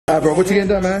Alright, bro, what you getting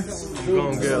done, man? We're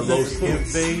gonna get a low skin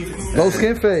fade. Low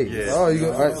skin fade? Yeah.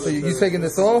 Oh, alright, so you taking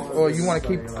this off, or you want to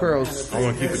keep curls? I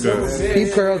want to keep the curls.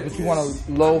 Keep curls, but you want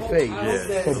a low fade.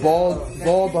 Yeah. So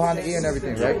bald behind the ear and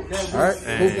everything, right? Alright,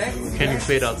 cool. And can you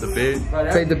fade out the beard?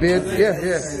 Fade the beard? Yeah.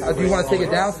 Do you want to take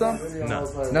it down some? No.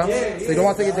 No? So you don't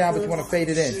want to take it down, but you want to fade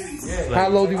it in. How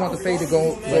low do you want the fade to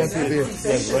go into your beard?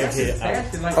 Right here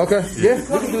out. Okay, yeah,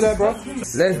 we can do that, bro.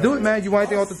 Let's do it, man. You want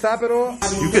anything off the top at all?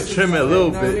 You can trim it a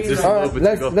little bit, just a little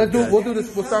bit. We'll do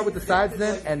this. We'll start with the sides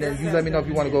then, and then you let me know if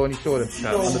you want to go any shorter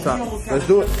on the top. Let's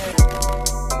do it.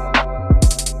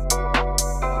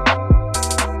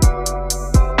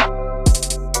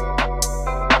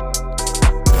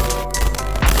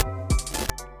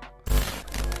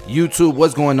 YouTube,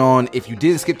 what's going on? If you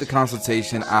didn't skip the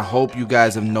consultation, I hope you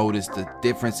guys have noticed the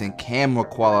difference in camera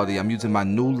quality. I'm using my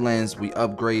new lens. We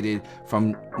upgraded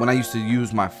from when I used to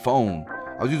use my phone.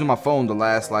 I was using my phone the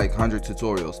last like 100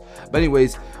 tutorials. But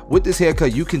anyways, with this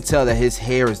haircut, you can tell that his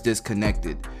hair is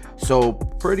disconnected. So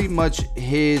pretty much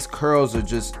his curls are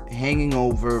just hanging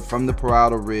over from the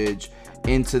parietal ridge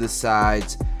into the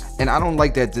sides. And I don't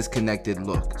like that disconnected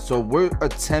look. So we're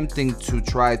attempting to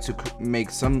try to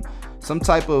make some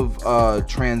type of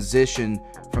transition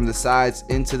from the sides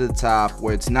into the top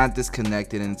where it's not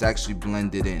disconnected and it's actually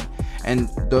blended in. And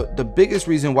the biggest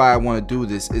reason why I want to do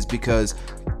this is because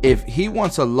if he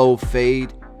wants a low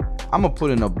fade, I'm gonna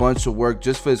put in a bunch of work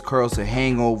just for his curls to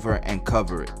hang over and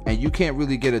cover it. And you can't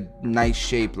really get a nice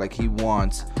shape like he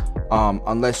wants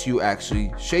unless you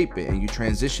actually shape it and you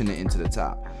transition it into the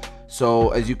top. So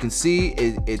as you can see,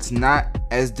 it's not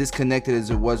as disconnected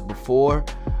as it was before,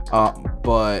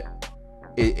 but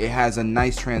it has a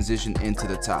nice transition into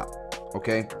the top.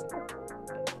 Okay.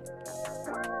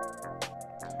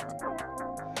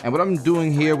 And what I'm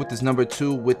doing here with this number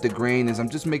 2 with the grain is I'm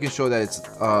just making sure that it's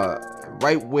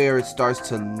right where it starts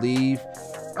to leave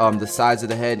the sides of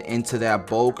the head into that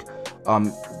bulk.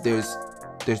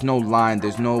 There's no line,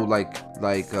 there's no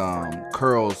like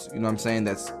curls, you know what I'm saying,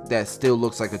 that still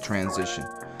looks like a transition.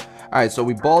 Alright, so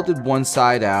we balded one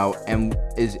side out, and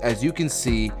as you can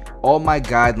see, all my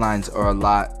guidelines are a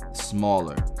lot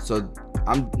smaller. So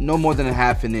I'm no more than a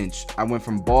 ½ an inch. I went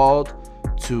from bald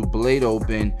to blade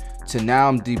open to now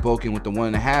I'm debulking with the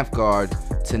 1.5 guard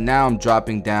to now I'm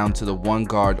dropping down to the 1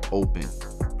 guard open.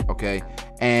 Okay,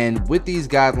 and with these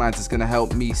guidelines, it's gonna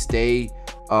help me stay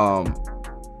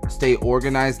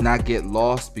organized, not get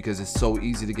lost, because it's so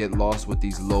easy to get lost with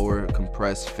these lower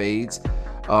compressed fades.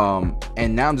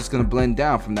 And now I'm just gonna blend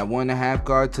down from that 1.5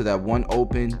 guard to that 1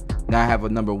 open. Now I have a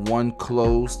number 1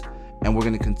 closed, and we're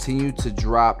gonna continue to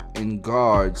drop in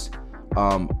guards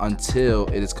until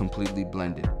it is completely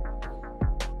blended.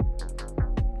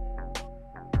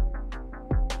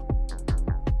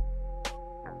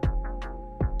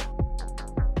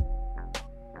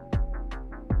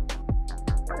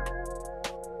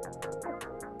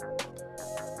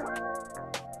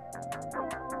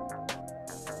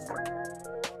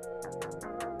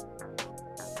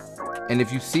 And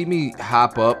if you see me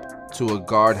hop up to a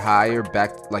guard higher,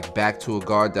 back to a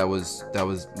guard that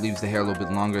leaves the hair a little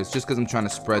bit longer, it's just because I'm trying to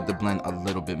spread the blend a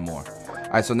little bit more. All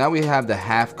right, so now we have the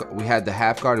half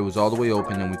guard. It was all the way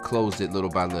open, and we closed it little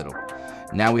by little.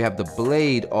 Now we have the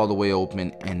blade all the way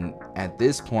open, and at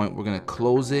this point we're gonna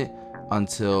close it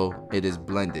until it is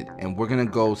blended, and we're gonna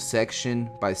go section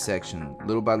by section,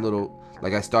 little by little.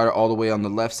 Like I started all the way on the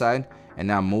left side, and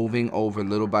now moving over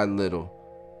little by little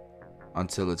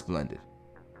until it's blended.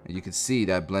 And you can see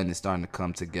that blend is starting to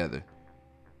come together.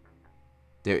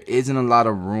 There isn't a lot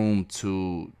of room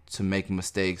to make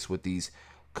mistakes with these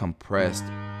compressed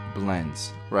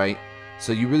blends, right?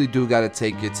 So you really do got to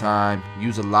take your time,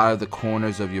 use a lot of the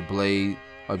corners of your blade,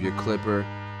 of your clipper.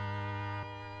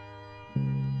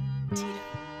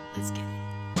 Let's get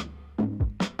it.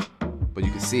 But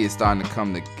you can see it's starting to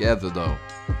come together though.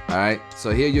 Alright,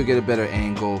 so here you'll get a better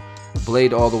angle,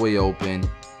 blade all the way open.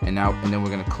 And then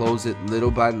we're gonna close it little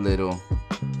by little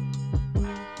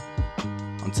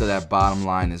until that bottom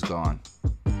line is gone.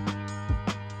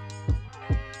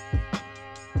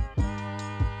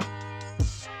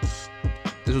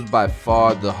 This was by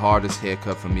far the hardest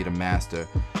haircut for me to master,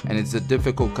 and it's a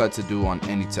difficult cut to do on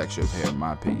any texture of hair, in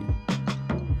my opinion.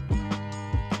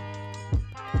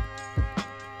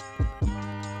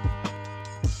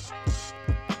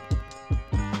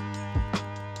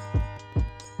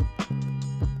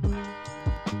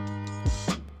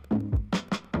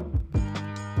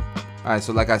 Alright,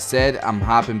 so like I said, I'm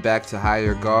hopping back to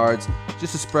higher guards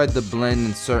just to spread the blend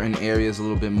in certain areas a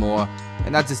little bit more.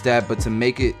 And not just that, but to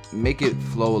make it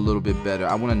flow a little bit better.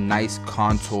 I want a nice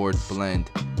contoured blend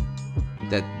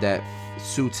that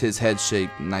suits his head shape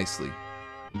nicely.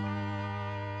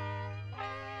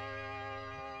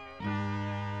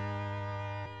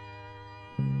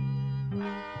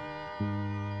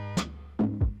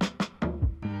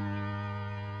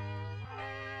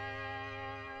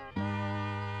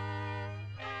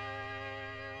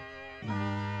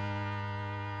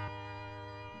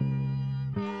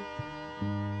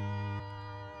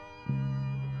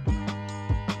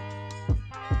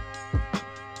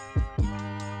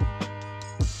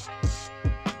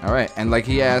 All right, and like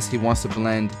he asked, he wants to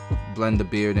blend the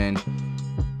beard in.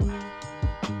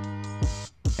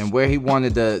 And where he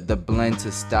wanted the blend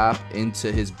to stop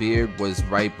into his beard was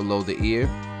right below the ear.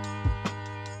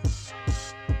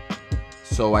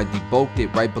 So I debulked it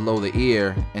right below the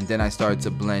ear, and then I started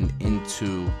to blend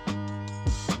into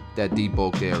that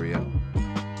debulked area.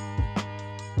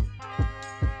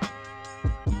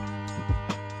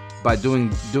 By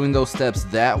doing those steps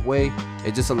that way,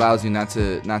 it just allows you not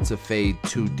to fade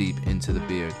too deep into the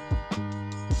beard.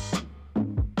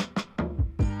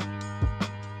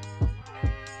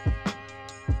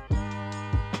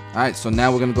 Alright, so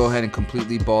now we're gonna go ahead and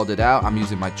completely bald it out. I'm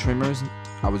using my trimmers.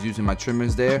 I was using my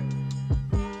trimmers there.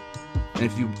 And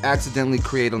if you accidentally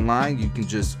create a line, you can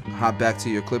just hop back to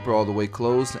your clipper all the way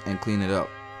closed and clean it up.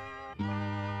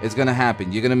 It's gonna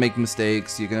happen. You're gonna make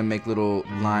mistakes. You're gonna make little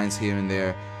lines here and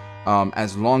there.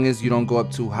 As long as you don't go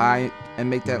up too high and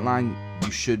make that line,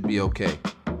 you should be okay.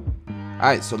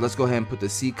 Alright, so let's go ahead and put the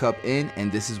C cup in,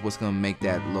 and this is what's gonna make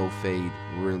that low fade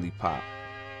really pop.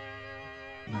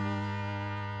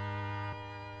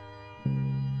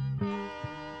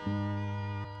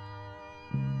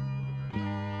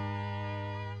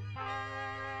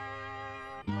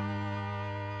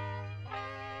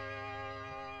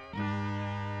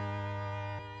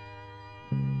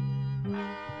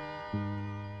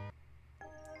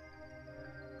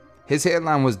 His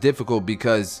hairline was difficult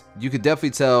because you could definitely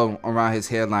tell around his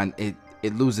hairline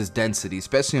it loses density,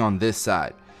 especially on this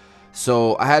side.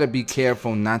 So I had to be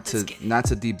careful not to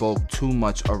debulk too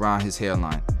much around his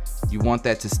hairline. You want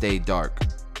that to stay dark.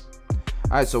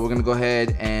 Alright, so we're gonna go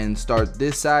ahead and start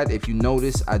this side. If you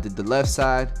notice, I did the left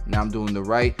side, now I'm doing the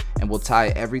right, and we'll tie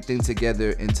everything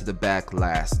together into the back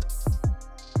last.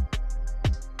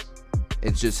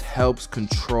 It just helps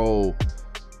control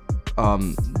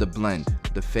the blend,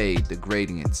 the fade, the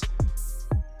gradients.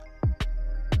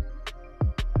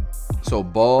 So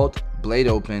bald, blade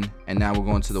open, and now we're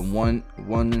going to the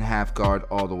 1.5 guard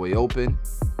all the way open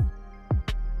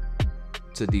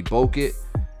to debulk it,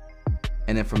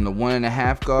 and then from the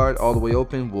 1.5 guard all the way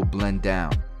open, we'll blend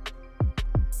down.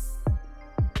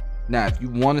 Now, if you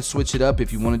want to switch it up,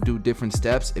 if you want to do different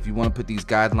steps, if you want to put these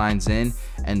guidelines in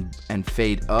and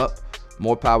fade up,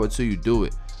 more power to you, do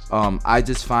it. I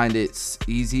just find it's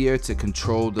easier to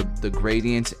control the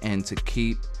gradients and to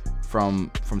keep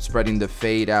from spreading the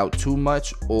fade out too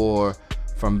much or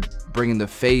from bringing the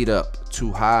fade up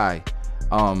too high.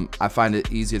 I find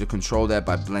it easier to control that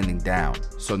by blending down.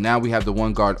 So now we have the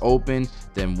 1 guard open,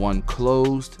 then 1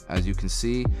 closed, as you can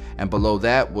see, and below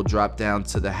that we'll drop down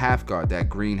to the 1/2 guard, that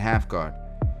green 1/2 guard.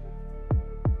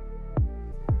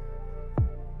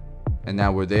 And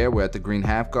now we're there, we're at the green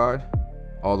 1/2 guard,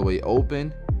 all the way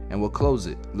open, and we'll close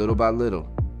it little by little.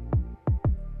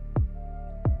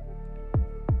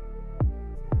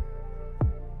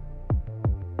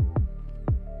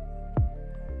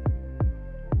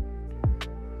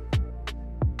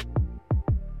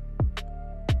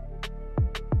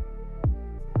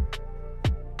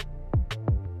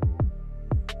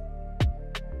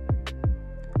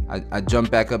 I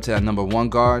jumped back up to that number 1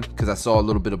 guard because I saw a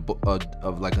little bit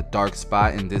of like a dark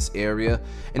spot in this area,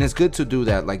 and it's good to do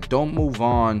that. Like, don't move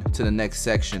on to the next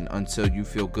section until you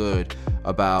feel good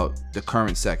about the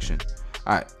current section.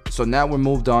 Alright, so now we're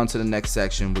moved on to the next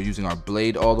section. We're using our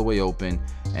blade all the way open,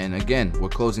 and again we're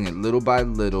closing it little by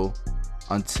little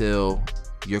until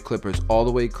your clipper is all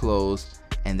the way closed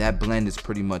and that blend is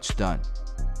pretty much done.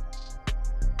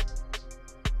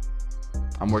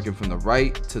 I'm working from the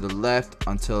right to the left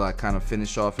until I kind of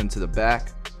finish off into the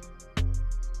back.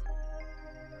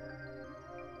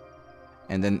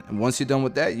 And then once you're done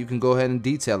with that, you can go ahead and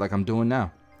detail like I'm doing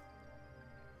now.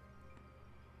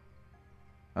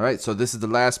 Alright, so this is the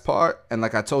last part, and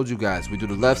like I told you guys, we do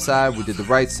the left side, we did the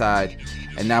right side,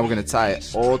 and now we're going to tie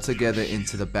it all together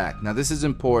into the back. Now this is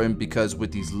important because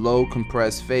with these low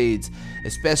compressed fades,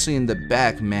 especially in the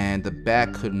back, man, the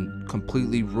back could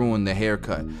completely ruin the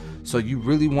haircut. So you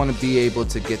really want to be able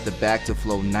to get the back to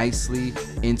flow nicely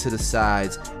into the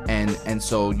sides, and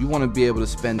so you want to be able to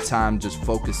spend time just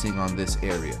focusing on this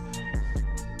area.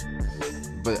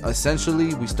 But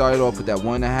essentially, we started off with that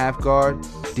 1.5 guard,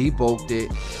 debulked it,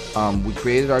 we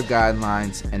created our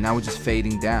guidelines, and now we're just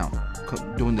fading down,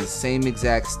 doing the same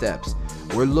exact steps.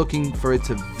 We're looking for it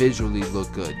to visually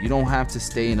look good. You don't have to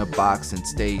stay in a box and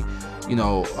stay, you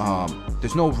know,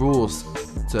 there's no rules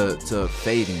to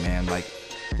fading, man. Like,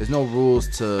 there's no rules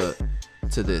to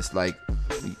this. Like,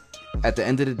 at the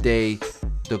end of the day,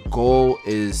 the goal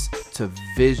is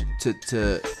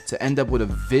to end up with a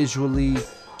visually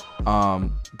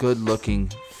good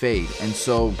looking fade. And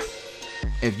so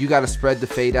if you got to spread the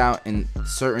fade out in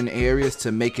certain areas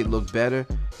to make it look better,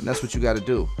 then that's what you got to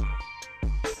do.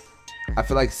 I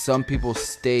feel like some people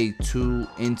stay too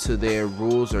into their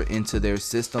rules or into their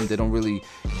system. They don't really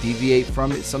deviate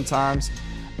from it sometimes.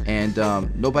 And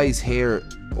nobody's hair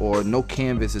or no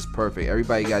canvas is perfect.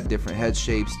 Everybody got different head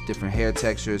shapes, different hair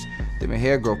textures, different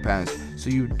hair growth patterns. So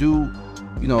you do,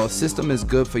 you know, a system is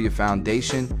good for your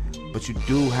foundation, but you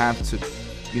do have to,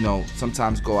 you know,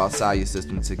 sometimes go outside your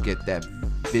system to get that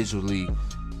visually,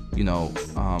 you know,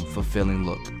 fulfilling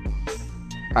look.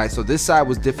 All right, so this side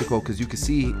was difficult because you can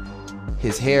see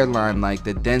his hairline, like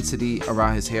the density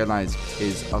around his hairline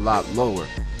is a lot lower.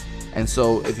 And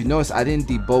so if you notice, I didn't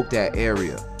debulk that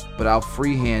area, but I'll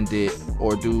freehand it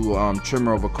or do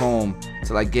trimmer over comb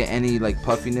to like get any like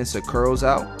puffiness or curls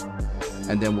out,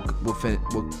 and then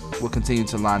we'll continue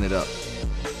to line it up.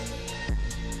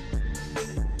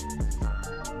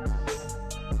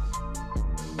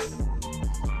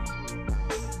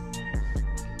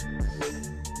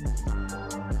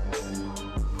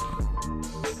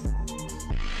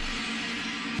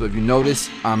 So if you notice,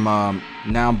 I'm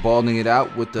now balding it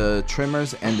out with the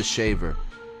trimmers and the shaver.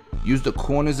 Use the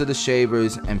corners of the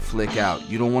shavers and flick out.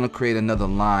 You don't want to create another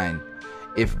line.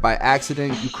 If by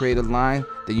accident you create a line,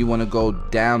 then you want to go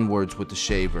downwards with the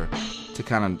shaver to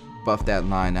kind of buff that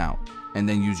line out, and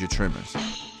then use your trimmers.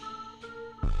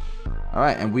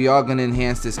 Alright, and we are going to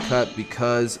enhance this cut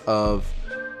because of,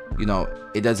 you know,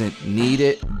 it doesn't need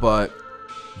it, but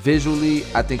visually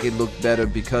I think it looked better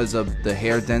because of the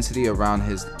hair density around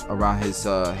his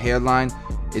hairline.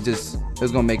 It's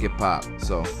gonna make it pop.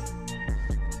 So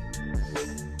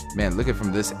man, look at it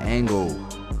from this angle.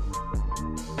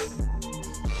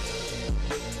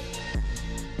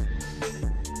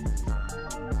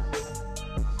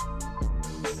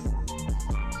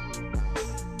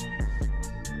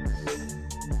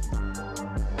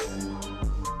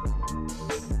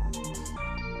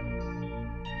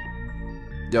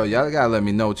 Yo, y'all gotta let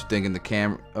me know what you think in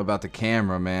about the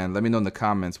camera, man. Let me know in the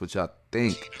comments what y'all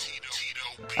think.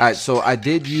 Alright, so I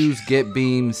did use Get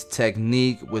Beam's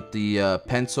technique with the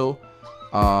pencil,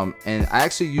 and I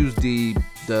actually used the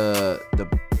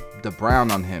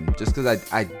brown on him just because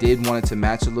I did want it to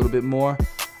match a little bit more.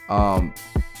 I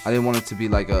didn't want it to be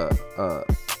like a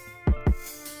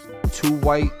too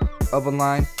white of a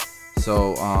line,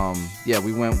 so yeah,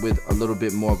 we went with a little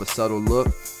bit more of a subtle look.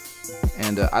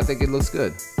 And I think it looks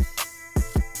good. It's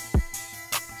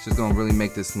just gonna really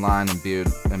make this line and beard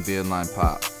line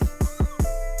pop.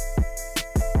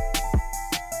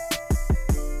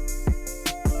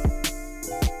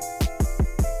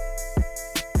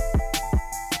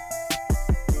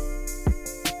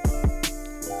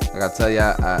 Like I tell you,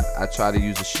 I try to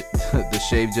use the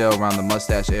shave gel around the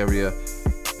mustache area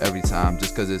every time,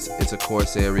 just because it's a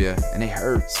coarse area and it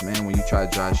hurts, man, when you try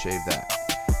to dry shave that.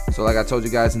 So like I told you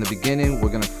guys in the beginning, we're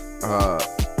gonna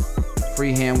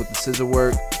freehand with the scissor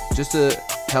work just to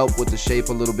help with the shape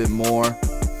a little bit more.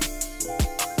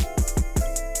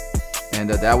 And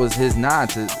that was his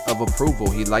nod of approval.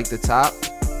 He liked the top.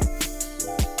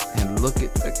 And look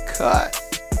at the cut.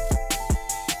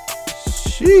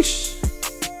 Sheesh.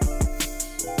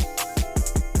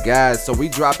 Guys, so we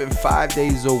dropping 5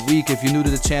 days a week. If you're new to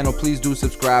the channel, please do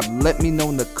subscribe. Let me know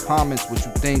in the comments what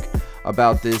you think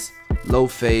about this low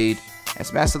fade, and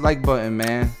smash the like button,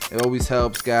 man. It always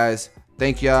helps, guys.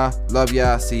 Thank y'all, love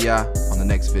y'all, see y'all on the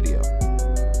next video.